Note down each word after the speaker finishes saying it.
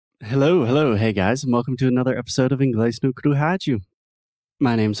Hello. Hey guys, and welcome to another episode of Inglês no Rádio.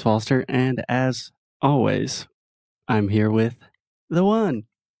 My name's Foster, and as always, I'm here with the one,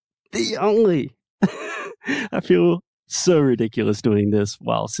 the only. I feel so ridiculous doing this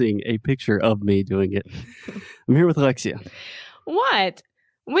while seeing a picture of me doing it. I'm here with Alexia. What?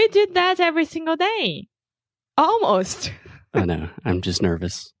 We did that every single day. Almost. I know, I'm just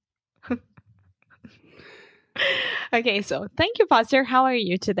nervous. Okay, so thank you, Foster. How are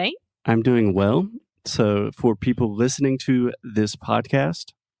you today? I'm doing well. So for people listening to this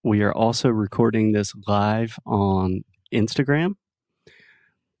podcast, we are also recording this live on Instagram.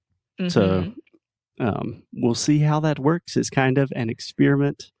 Mm-hmm. So we'll see how that works. It's kind of an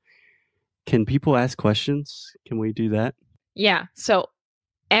experiment. Can people ask questions? Can we do that? Yeah. So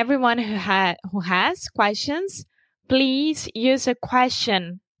everyone who has questions, please use a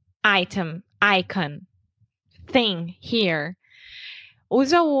question icon thing here.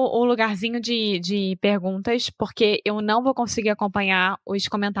 Usa o lugarzinho de perguntas, porque eu não vou conseguir acompanhar os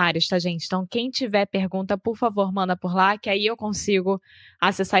comentários, tá, gente? Então, quem tiver pergunta, por favor, manda por lá, que aí eu consigo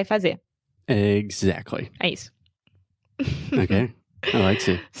acessar e fazer. Exactly. É isso. Okay. I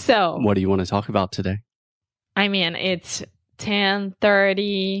like it. So, what do you want to talk about today? I mean, it's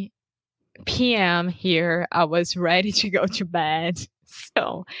 10:30 p.m. here. I was ready to go to bed.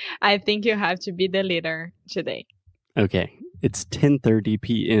 So, I think you have to be the leader today. Okay. It's 10:30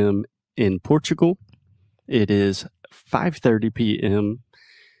 p.m. in Portugal. It is 5:30 p.m.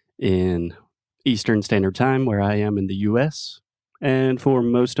 in Eastern Standard Time, where I am in the U.S. And for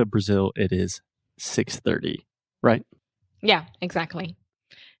most of Brazil, it is 6:30, right? Yeah, exactly.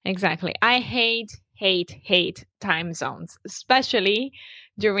 I hate time zones, especially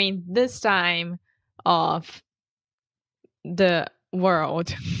during this time of the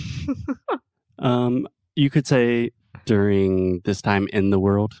world. You could say during this time in the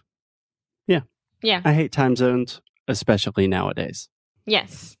world. Yeah. I hate time zones, especially nowadays.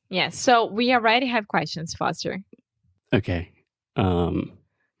 Yes. So we already have questions, Foster. Okay.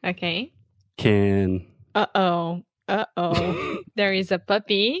 Okay. Can... Uh-oh. There is a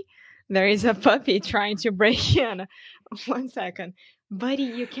puppy trying to break in. 1 second. Buddy,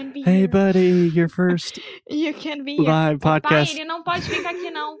 you can be Hey, here. buddy, your first You can be here. live podcast. Pai, ele não pode ficar aqui,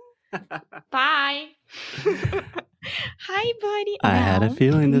 não. Pai. Hi, buddy. I had a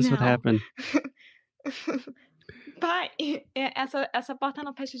feeling this would No. happen. Pai, essa porta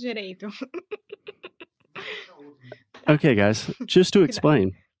não fecha direito. Okay, guys, just to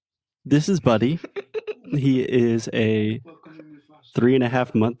explain, this is Buddy. He is a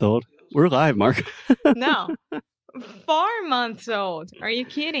 3.5-month-old. We're live, Mark. No. 4 months old. Are you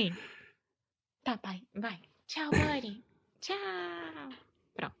kidding? Tá, pai. Vai. Tchau, buddy. Tchau.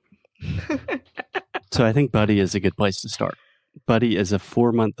 Pronto. So I think Buddy is a good place to start. Buddy is a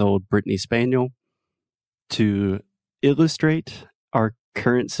 4-month-old Brittany Spaniel. To illustrate our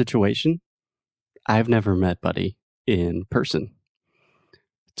current situation, I've never met Buddy in person.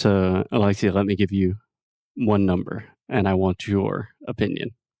 So, Alexia, let me give you one number, and I want your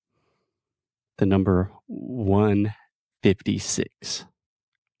opinion. The number 156.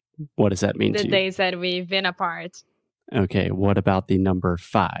 What does that mean to The you? days that we've been apart. Okay, what about the number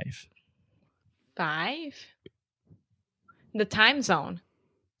 5? 5? The time zone.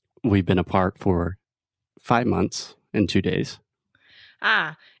 We've been apart for 5 months and 2 days.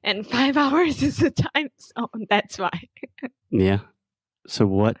 And 5 hours is the time zone. That's why. Yeah. So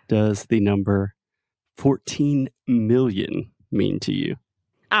what does the number 14 million mean to you?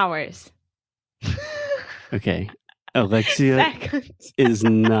 Hours. Okay. Alexia Seconds. is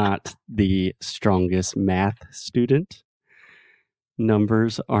not the strongest math student.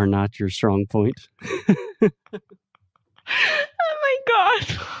 Numbers are not your strong point. Oh my God.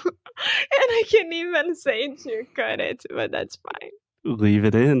 And I can't even say to cut it, but that's fine. Leave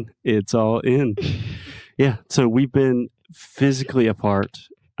it in. It's all in. Yeah. So we've been physically apart.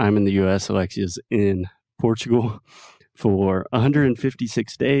 I'm in the U.S. Alexia's in Portugal for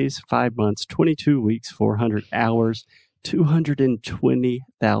 156 days, 5 months, 22 weeks, 400 hours,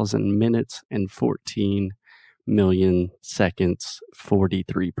 220,000 minutes, and 14 million seconds,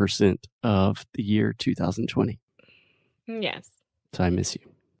 43% of the year 2020. Yes. So I miss you.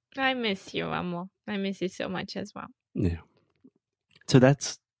 I miss you, amor. I miss you so much as well. Yeah. So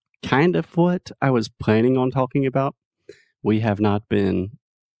that's kind of what I was planning on talking about. We have not been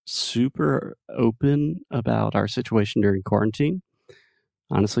super open about our situation during quarantine,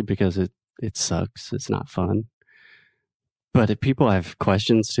 honestly, because it sucks. It's not fun. But if people have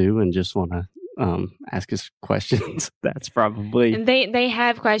questions too and just want to ask us questions, that's probably... And they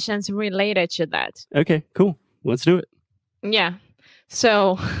have questions related to that. Okay, cool. Let's do it. Yeah.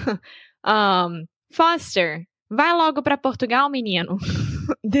 So, Foster, vai logo para Portugal, menino.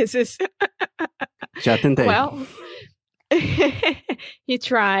 This is... Já tentei. Well, he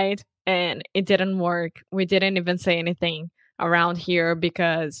tried and it didn't work. We didn't even say anything around here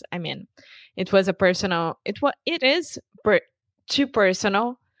because, I mean, it was a personal... It is too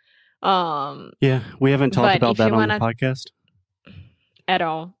personal. Yeah, we haven't talked about that on the podcast. At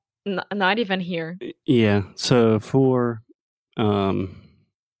all. Not even here. Yeah, so for...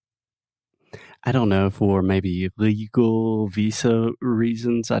 I don't know, for maybe legal visa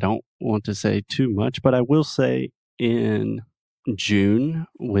reasons, I don't want to say too much, but I will say in June,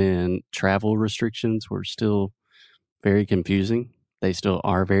 when travel restrictions were still very confusing, they still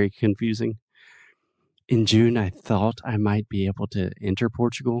are very confusing. In June, I thought I might be able to enter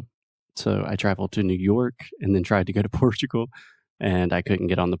Portugal. So I traveled to New York and then tried to go to Portugal, and I couldn't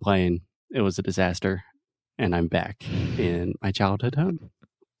get on the plane. It was a disaster, and I'm back in my childhood home.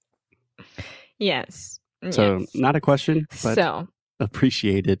 Yes. So not a question, but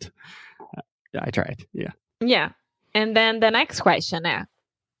appreciated. I tried. Yeah. Yeah. And then the next question é...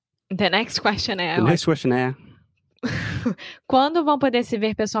 Quando vão poder se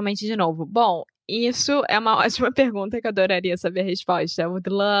ver pessoalmente de novo? Bom, isso é uma ótima pergunta que eu adoraria saber a resposta. I would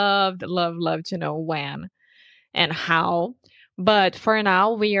love to know when and how. But for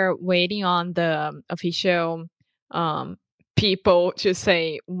now, we are waiting on the official people to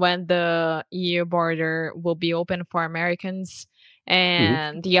say when the EU border will be open for Americans,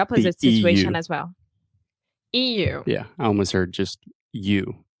 and the opposite situation as well. EU. Yeah, I almost heard just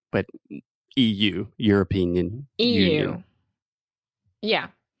you, but EU, European Union. Yeah.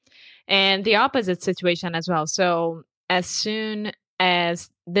 And the opposite situation as well. So as soon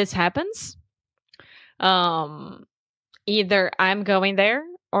as this happens, either I'm going there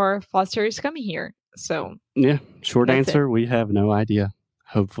or Foster is coming here. So yeah, short answer, we have no idea.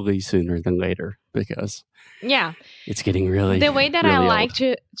 Hopefully sooner than later, because it's getting really the way that really I old. like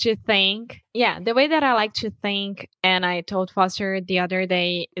to think. Yeah, the way that I like to think, and I told Foster the other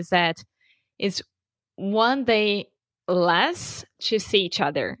day, is that it's one day less to see each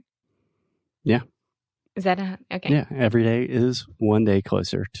other. Yeah. Is that okay? Yeah, every day is one day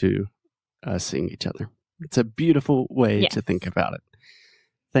closer to us seeing each other. It's a beautiful way to think about it.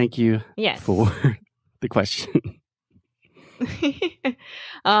 Thank you for the question.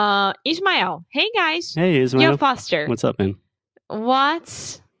 Ismael. Hey, guys. Hey, Ismael. Yo, Foster. What's up, man?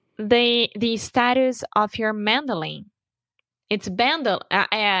 What's the status of your mandolin? It's bandol.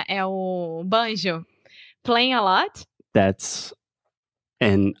 É o banjo. Playing a lot? That's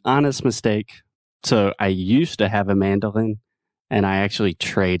an honest mistake. So I used to have a mandolin, and I actually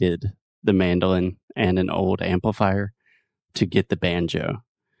traded the mandolin and an old amplifier to get the banjo.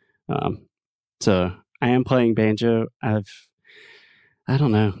 So I am playing banjo. I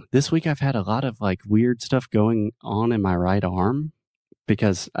don't know. This week I've had a lot of like weird stuff going on in my right arm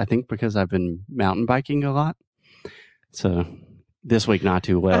because I've been mountain biking a lot. So this week not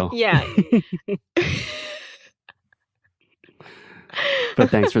too well. Yeah. But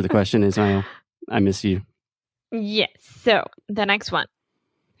thanks for the question, Ismael. I miss you. Yes. So the next one.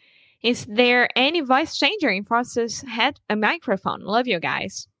 Is there any voice changer in Foster's head? A microphone. Love you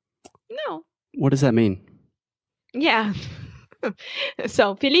guys. No. What does that mean? Yeah.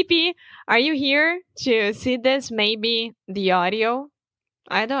 So, Felipe, are you here to see this? Maybe the audio?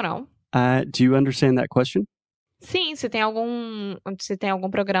 I don't know. Do you understand that question? Sim, se tem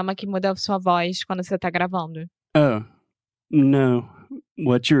algum programa que muda a sua voz quando você tá gravando. Oh, no.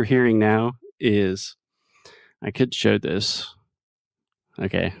 What you're hearing now is, I could show this.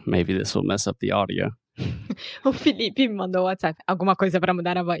 Okay, maybe this will mess up the audio. O Felipe me mandou WhatsApp. Alguma coisa para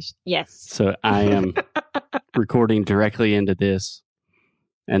mudar a voz. Yes. So I am recording directly into this.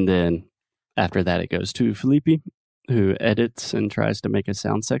 And then after that, it goes to Felipe, who edits and tries to make it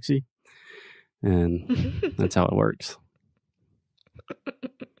sound sexy. And that's how it works.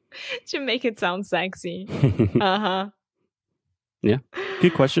 To make it sound sexy. Yeah.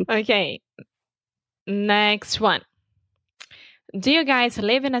 Good question. Okay. Next one. Do you guys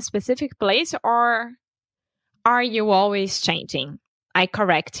live in a specific place or are you always changing? I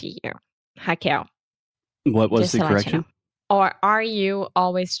correct you, Raquel. What was the correction? Or are you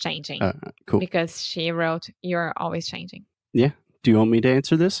always changing? Cool. Because she wrote, you're always changing. Yeah. Do you want me to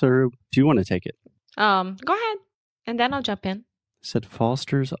answer this or do you want to take it? Go ahead. And then I'll jump in. Said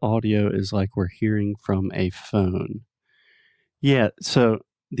Foster's audio is like we're hearing from a phone. Yeah. So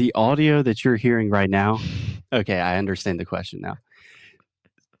the audio that you're hearing right now, okay, I understand the question now.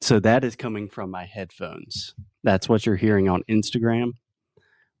 So that is coming from my headphones. That's what you're hearing on Instagram.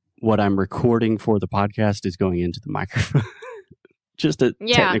 What I'm recording for the podcast is going into the microphone. Just a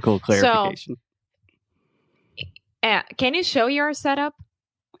technical clarification. So, can you show your setup?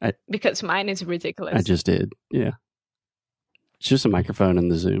 Because mine is ridiculous. I just did. Yeah. It's just a microphone and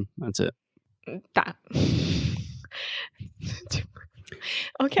the Zoom. That's it. Tá.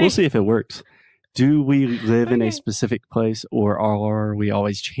 Okay. We'll see if it works. Do we live in a specific place, or are we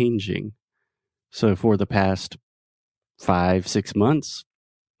always changing? So for the past 5-6 months,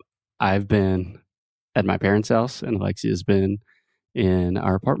 I've been at my parents' house, and Alexia's been in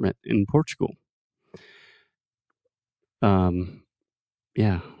our apartment in Portugal.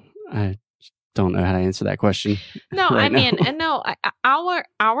 Yeah, I don't know how to answer that question. No, right I mean, no,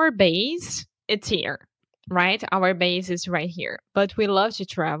 our base, it's here, right? Our base is right here, but we love to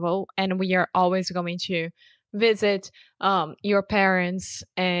travel, and we are always going to visit your parents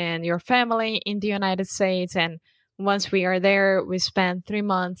and your family in the United States. And once we are there, we spend 3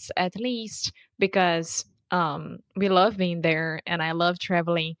 months at least, because we love being there, and I love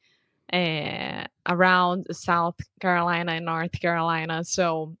traveling around South Carolina and North Carolina.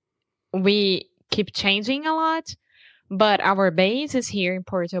 So we keep changing a lot, but our base is here in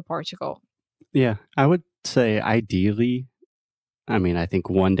Porto, Portugal. Yeah, I would say ideally, I mean, I think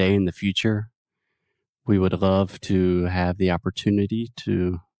one day in the future, we would love to have the opportunity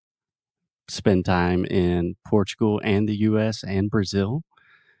to spend time in Portugal and the US and Brazil.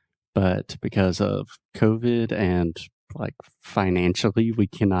 But because of COVID and like financially, we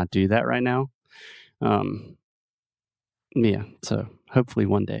cannot do that right now. Yeah, so hopefully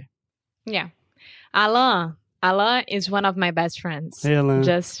one day. Yeah. Alan is one of my best friends. Hey, Alan.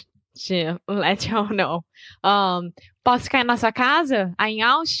 Just to let you all know. Posso ficar na sua casa? Aí em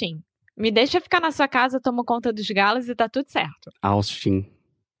Austin? Me deixa ficar na sua casa, tomo conta dos galos e tá tudo certo. Austin.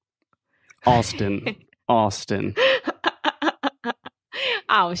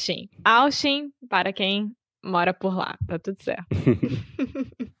 Austin, para quem mora por lá, tá tudo certo.